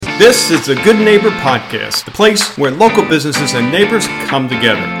This is the Good Neighbor Podcast, the place where local businesses and neighbors come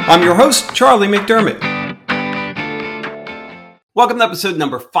together. I'm your host, Charlie McDermott. Welcome to episode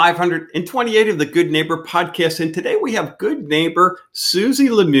number 528 of the Good Neighbor Podcast. And today we have good neighbor Susie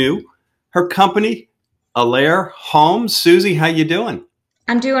Lemieux, her company, Allaire Homes. Susie, how you doing?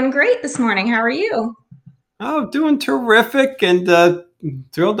 I'm doing great this morning. How are you? Oh, doing terrific and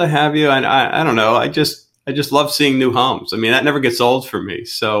thrilled to have you. And I don't know, I just love seeing new homes. I mean, that never gets old for me.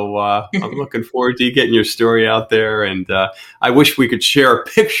 So I'm looking forward to you getting your story out there. And I wish we could share a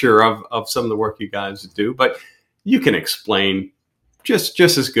picture of some of the work you guys do, but you can explain just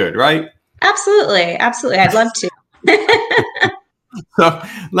as good, right? Absolutely. I'd love to. So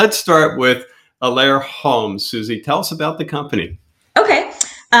let's start with Allaire Homes. Susie, tell us about the company. Okay.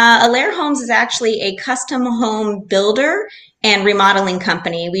 Allaire Homes is actually a custom home builder and remodeling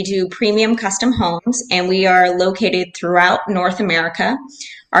company. We do premium custom homes, and we are located throughout North America.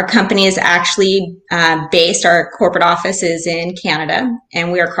 Our company is actually based, our corporate office is in Canada,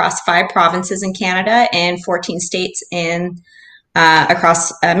 and we are across 5 provinces in Canada and 14 states in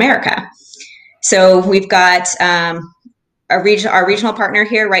across America. So we've got our regional partner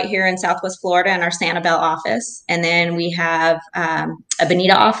right here in Southwest Florida in our Sanibel office. And then we have a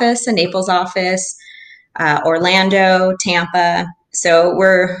Bonita office, a Naples office, Orlando, Tampa. So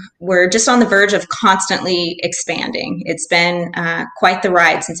we're just on the verge of constantly expanding. It's been quite the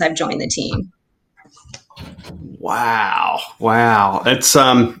ride since I've joined the team. Wow. That's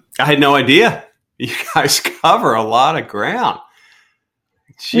I had no idea. You guys cover a lot of ground.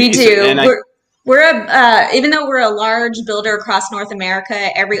 Jeez. We do. Even though we're a large builder across North America,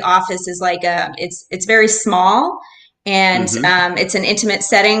 every office is like it's very small, and it's an intimate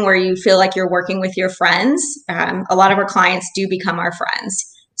setting where you feel like you're working with your friends. A lot of our clients do become our friends,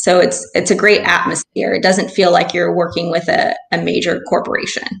 so it's a great atmosphere. It doesn't feel like you're working with a major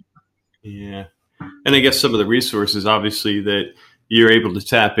corporation. Yeah, and I guess some of the resources, obviously, that you're able to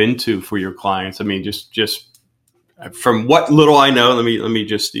tap into for your clients. I mean, just from what little I know, let me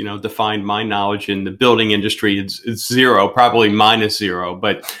just define my knowledge in the building industry. It's zero, probably minus zero.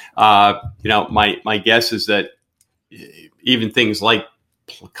 But my guess is that even things like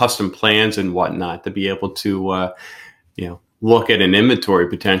custom plans and whatnot, to be able to look at an inventory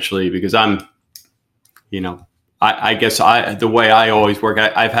potentially, because I guess the way I always work,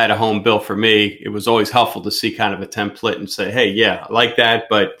 I've had a home built for me. It was always helpful to see kind of a template and say, hey, yeah, I like that,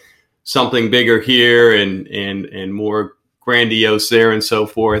 but something bigger here and more grandiose there and so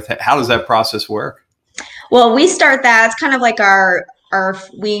forth. How does that process work? Well, we start that. It's kind of like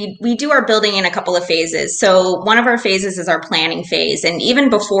we do our building in a couple of phases. So one of our phases is our planning phase. And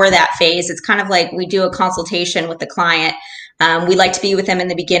even before that phase, it's kind of like we do a consultation with the client. We like to be with them in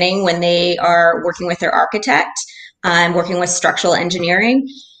the beginning when they are working with their architect, working with structural engineering.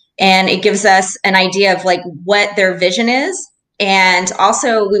 And it gives us an idea of like what their vision is. And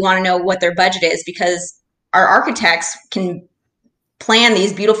also we want to know what their budget is, because our architects can plan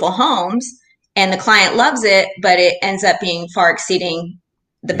these beautiful homes and the client loves it, but it ends up being far exceeding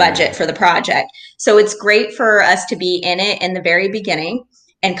the budget for the project. So it's great for us to be in it in the very beginning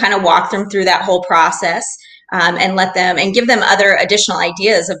and kind of walk them through that whole process, and let them and give them other additional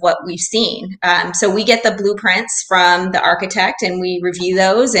ideas of what we've seen. So we get the blueprints from the architect and we review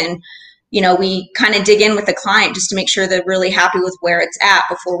those, and we kind of dig in with the client just to make sure they're really happy with where it's at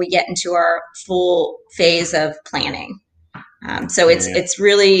before we get into our full phase of planning. So it's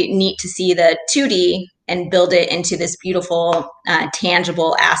really neat to see the 2D and build it into this beautiful,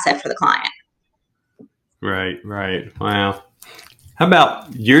 tangible asset for the client. Right. Wow. How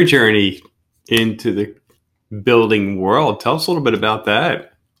about your journey into the building world? Tell us a little bit about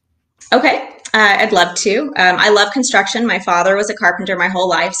that. Okay. I'd love to. I love construction. My father was a carpenter my whole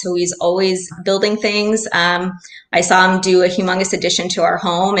life, so he's always building things. I saw him do a humongous addition to our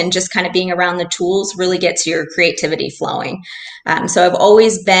home, and just kind of being around the tools really gets your creativity flowing. So I've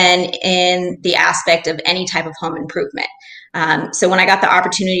always been in the aspect of any type of home improvement. So when I got the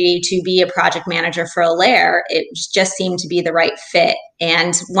opportunity to be a project manager for Allaire, it just seemed to be the right fit.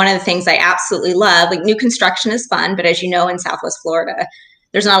 And one of the things I absolutely love, like new construction is fun, but as you know, in Southwest Florida,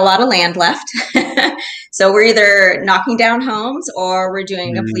 there's not a lot of land left. So we're either knocking down homes or we're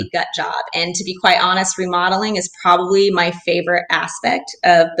doing a complete gut job. And to be quite honest, remodeling is probably my favorite aspect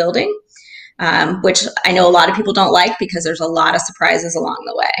of building, which I know a lot of people don't like because there's a lot of surprises along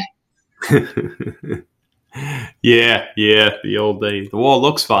the way. Yeah. The old days. The wall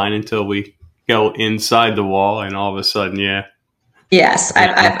looks fine until we go inside the wall, and all of a sudden, Yes,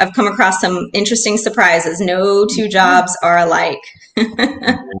 I've come across some interesting surprises. No two jobs are alike.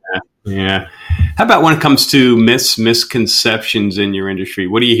 Yeah. How about when it comes to misconceptions in your industry?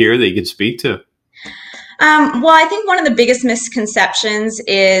 What do you hear that you could speak to? Well, I think one of the biggest misconceptions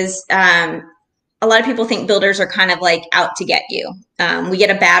is a lot of people think builders are kind of like out to get you. We get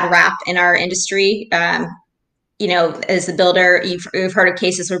a bad rap in our industry. As a builder, you've heard of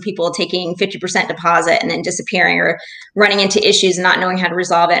cases where people are taking 50% deposit and then disappearing or running into issues and not knowing how to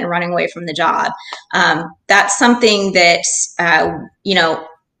resolve it and running away from the job. That's something that,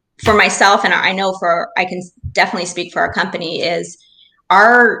 for myself, and I can definitely speak for our company, is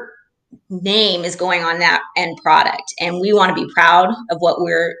our name is going on that end product. And we want to be proud of what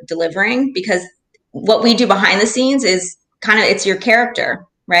we're delivering, because what we do behind the scenes is it's your character,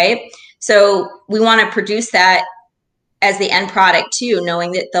 right? So we want to produce that as the end product too,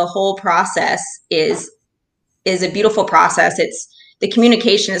 knowing that the whole process is a beautiful process. The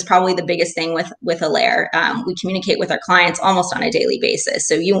communication is probably the biggest thing with Alair. We communicate with our clients almost on a daily basis.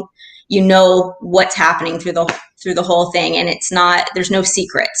 So you know what's happening through the whole thing, and there's no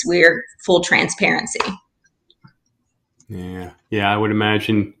secrets. We're full transparency. Yeah. I would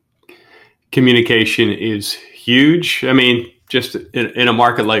imagine communication is huge. I mean, just in a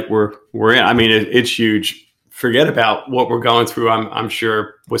market like we're in, I mean, it's huge. Forget about what we're going through. I'm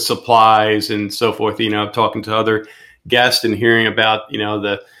sure with supplies and so forth. Talking to other guests and hearing about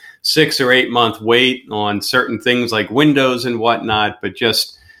the 6 or 8 month wait on certain things like windows and whatnot, but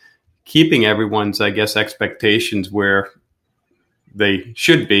just keeping everyone's, I guess, expectations where they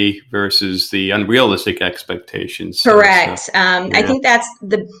should be versus the unrealistic expectations. Correct. I think that's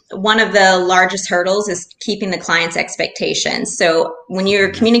one of the largest hurdles is keeping the client's expectations. So when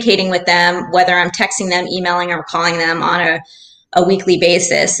you're communicating with them, whether I'm texting them, emailing, or calling them on a weekly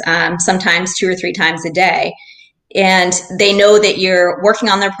basis, sometimes 2 or 3 times a day, and they know that you're working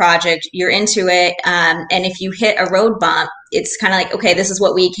on their project, you're into it, and if you hit a road bump, it's kind of like, okay, this is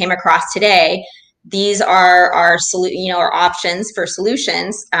what we came across today. These are our our options for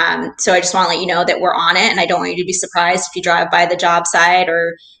solutions. So I just want to let you know that we're on it, and I don't want you to be surprised if you drive by the job site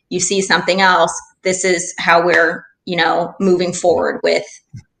or you see something else. This is how we're moving forward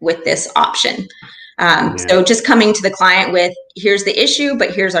with this option. So just coming to the client with, here's the issue,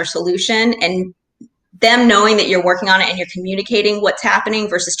 but here's our solution, and them knowing that you're working on it and you're communicating what's happening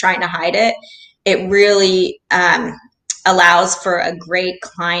versus trying to hide it. It really allows for a great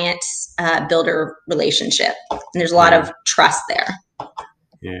client builder relationship. And there's a lot of trust there.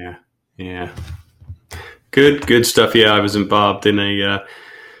 Yeah. Good stuff. Yeah, I was involved in a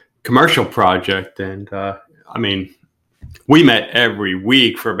commercial project, and we met every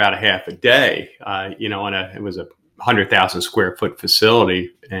week for about a half a day. It was a 100,000 square foot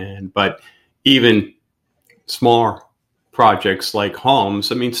facility, but even smaller projects like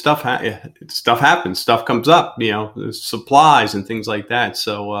homes, I mean, stuff happens, stuff comes up, supplies and things like that.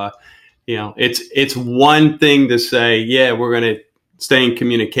 So, it's one thing to say, yeah, we're going to stay in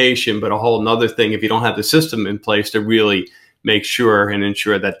communication, but a whole nother thing if you don't have the system in place to really make sure and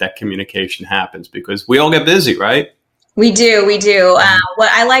ensure that communication happens, because we all get busy, right? We do.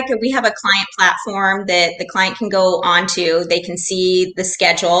 What I like, we have a client platform that the client can go onto. They can see the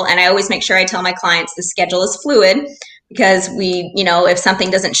schedule. And I always make sure I tell my clients the schedule is fluid, because if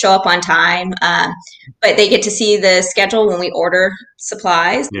something doesn't show up on time, but they get to see the schedule when we order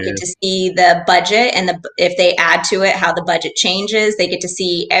supplies. They get to see the budget, and if they add to it, how the budget changes. They get to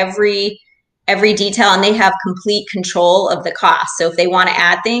see every detail, and they have complete control of the cost. So if they want to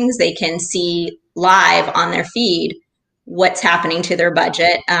add things, they can see live on their feed what's happening to their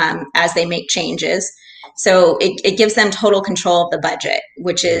budget as they make changes. So it gives them total control of the budget,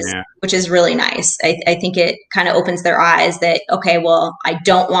 which is really nice. I think it kind of opens their eyes that, okay, well, I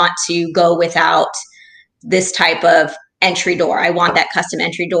don't want to go without this type of entry door. I want that custom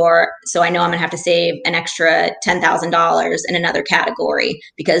entry door. So I know I'm going to have to save an extra $10,000 in another category,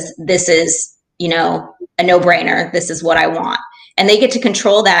 because this is, a no-brainer. This is what I want. And they get to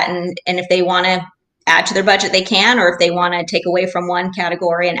control that. And if they want to add to their budget, they can, or if they want to take away from one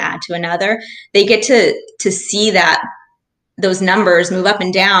category and add to another, they get to see that those numbers move up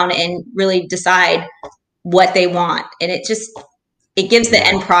and down and really decide what they want. And it gives the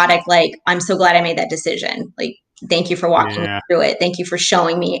end product, like, I'm so glad I made that decision. Like, thank you for walking me through it. Thank you for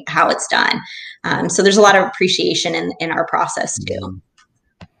showing me how it's done. So there's a lot of appreciation in our process too.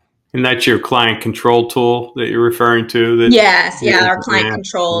 And that's your client control tool that you're referring to? Yes. Our client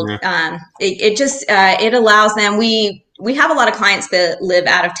control. It allows them, we have a lot of clients that live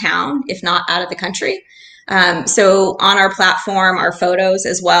out of town, if not out of the country. So on our platform, our photos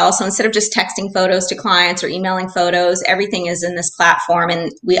as well. So instead of just texting photos to clients or emailing photos, everything is in this platform, and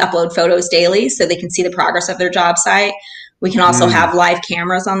we upload photos daily so they can see the progress of their job site. We can also have live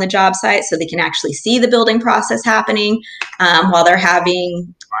cameras on the job site so they can actually see the building process happening while they're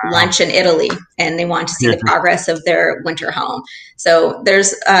having lunch in Italy and they want to see the progress of their winter home. So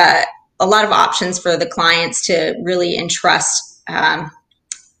there's a lot of options for the clients to really entrust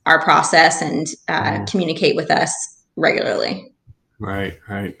our process and communicate with us regularly. Right.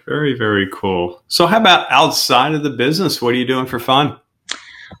 Very, very cool. So how about outside of the business? What are you doing for fun?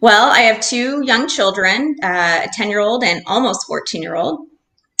 Well, I have 2 young children, a 10-year-old and almost 14-year-old.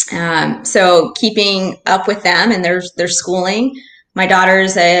 So keeping up with them and their schooling. My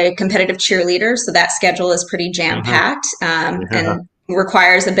daughter's a competitive cheerleader, so that schedule is pretty jam-packed and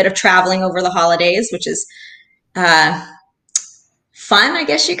requires a bit of traveling over the holidays, which is fun, I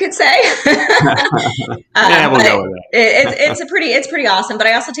guess you could say. Yeah, we'll go with that. It's pretty awesome. But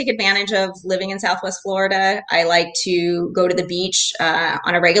I also take advantage of living in Southwest Florida. I like to go to the beach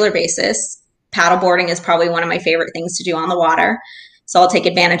on a regular basis. Paddleboarding is probably one of my favorite things to do on the water. So I'll take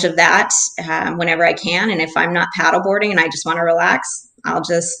advantage of that whenever I can. And if I'm not paddleboarding and I just want to relax, I'll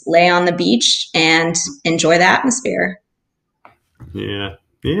just lay on the beach and enjoy the atmosphere. Yeah.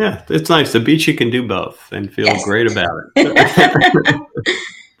 Yeah, it's nice. The beach, you can do both and feel great about it.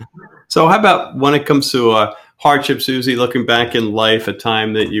 So how about when it comes to hardship, Susie, looking back in life, a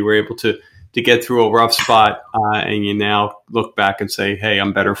time that you were able to get through a rough spot and you now look back and say, hey,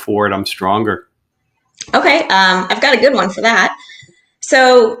 I'm better for it. I'm stronger. Okay. I've got a good one for that.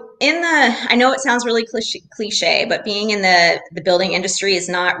 So I know it sounds really cliche, but being in the building industry is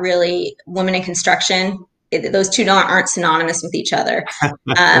not really women in construction. Those two aren't synonymous with each other.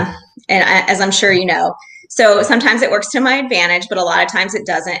 As I'm sure you know. So sometimes it works to my advantage, but a lot of times it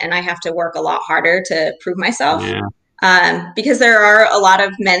doesn't. And I have to work a lot harder to prove myself because there are a lot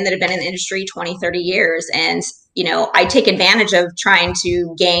of men that have been in the industry 20, 30 years. And, I take advantage of trying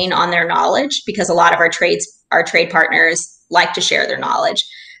to gain on their knowledge because a lot of our trade partners like to share their knowledge.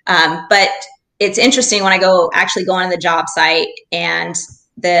 But it's interesting when I actually go on the job site and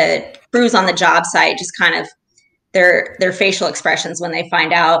the crews on the job site just kind of their facial expressions when they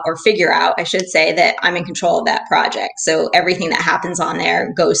find out or figure out, I should say, that I'm in control of that project. So everything that happens on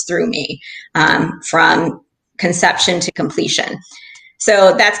there goes through me from conception to completion.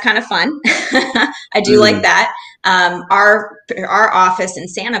 So that's kind of fun. I do like that. Our office in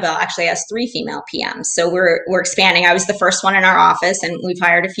Sanibel actually has 3 female PMs. So we're expanding. I was the first one in our office and we've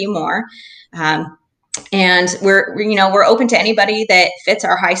hired a few more. And we're open to anybody that fits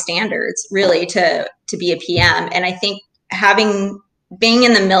our high standards, really, to be a PM. And I think being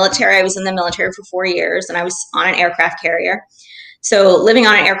in the military, I was in the military for 4 years and I was on an aircraft carrier. So living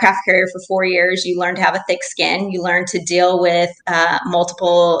on an aircraft carrier for 4 years, you learn to have a thick skin. You learn to deal with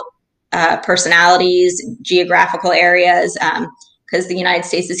multiple personalities, geographical areas, because the United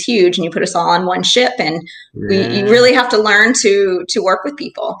States is huge and you put us all on one ship and you really have to learn to work with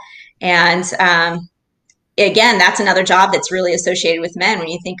people. And again, that's another job that's really associated with men when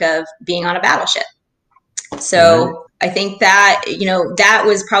you think of being on a battleship. So I think that, that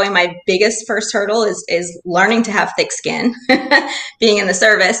was probably my biggest first hurdle is learning to have thick skin, being in the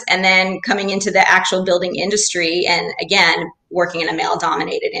service, and then coming into the actual building industry. And again, working in a male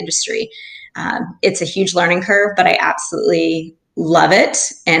dominated industry. It's a huge learning curve, but I absolutely love it.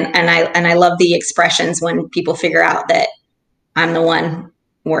 And I love the expressions when people figure out that I'm the one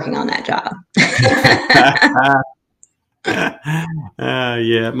working on that job.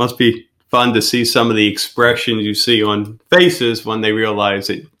 Yeah, it must be fun to see some of the expressions you see on faces when they realize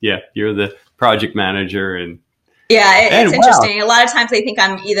that, you're the project manager. And it's interesting. A lot of times they think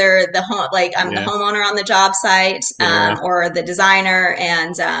I'm either the homeowner on the job site or the designer.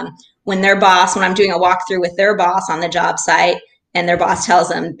 And when I'm doing a walkthrough with their boss on the job site and their boss tells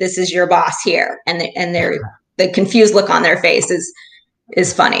them, this is your boss here. And the confused look on their face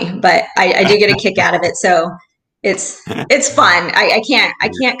is funny, but I do get a kick out of it. So it's fun. I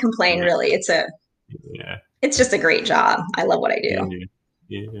can't complain really. It's just a great job. I love what I do.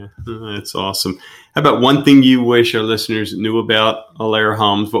 Yeah. That's awesome. How about one thing you wish our listeners knew about Allaire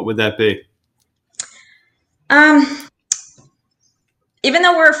Homes? What would that be? Even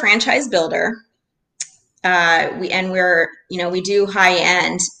though we're a franchise builder, we do high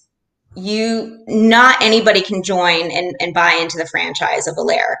end, not anybody can join and buy into the franchise of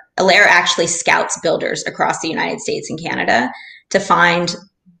Allaire. Allaire actually scouts builders across the United States and Canada to find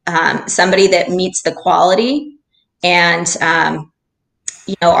somebody that meets the quality. And,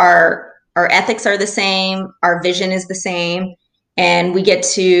 our ethics are the same. Our vision is the same. And we get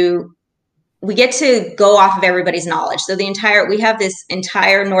to go off of everybody's knowledge. So we have this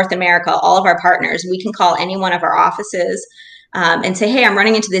entire North America, all of our partners, we can call any one of our offices and say, hey, I'm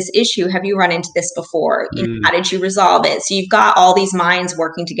running into this issue. Have you run into this before? How did you resolve it? So you've got all these minds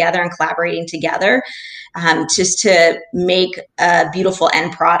working together and collaborating together just to make a beautiful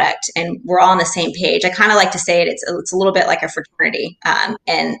end product. And we're all on the same page. I kind of like to say it's a little bit like a fraternity.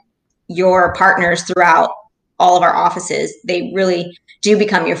 And your partners throughout all of our offices, they really do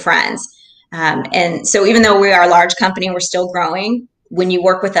become your friends. And so even though we are a large company, we're still growing. When you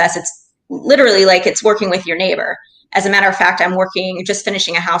work with us, it's literally like it's working with your neighbor. As a matter of fact, I'm just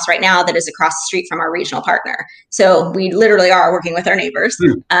finishing a house right now that is across the street from our regional partner. So we literally are working with our neighbors.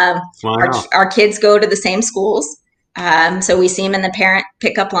 Wow. Our kids go to the same schools. So we see them in the parent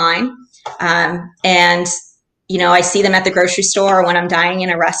pickup line. And, I see them at the grocery store when I'm dining in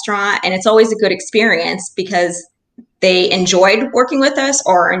a restaurant. And it's always a good experience because they enjoyed working with us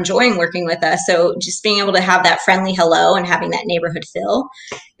or are enjoying working with us. So just being able to have that friendly hello and having that neighborhood feel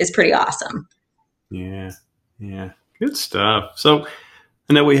is pretty awesome. Yeah. Good stuff. So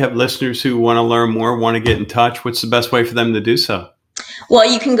I know we have listeners who want to learn more, want to get in touch. What's the best way for them to do so? Well,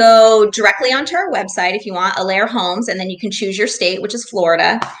 you can go directly onto our website if you want, Allaire Homes, and then you can choose your state, which is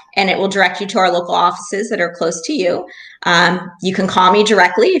Florida, and it will direct you to our local offices that are close to you. You can call me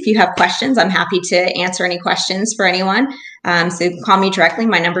directly if you have questions. I'm happy to answer any questions for anyone. So you can call me directly.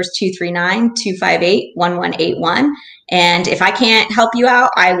 My number is 239-258-1181. And if I can't help you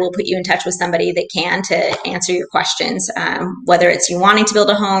out, I will put you in touch with somebody that can to answer your questions, whether it's you wanting to build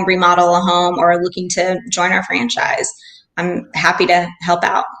a home, remodel a home, or looking to join our franchise. I'm happy to help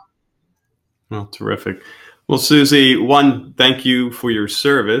out. Well, terrific. Well, Susie, one, thank you for your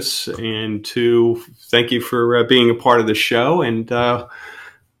service. And two, thank you for being a part of the show and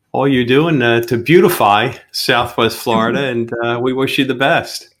all you're doing to beautify Southwest Florida. And we wish you the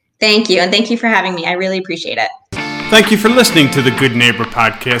best. Thank you. And thank you for having me. I really appreciate it. Thank you for listening to the Good Neighbor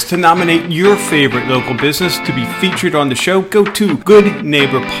Podcast. To nominate your favorite local business to be featured on the show, go to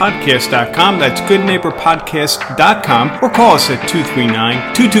goodneighborpodcast.com. That's goodneighborpodcast.com or call us at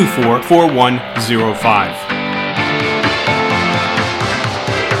 239-224-4105.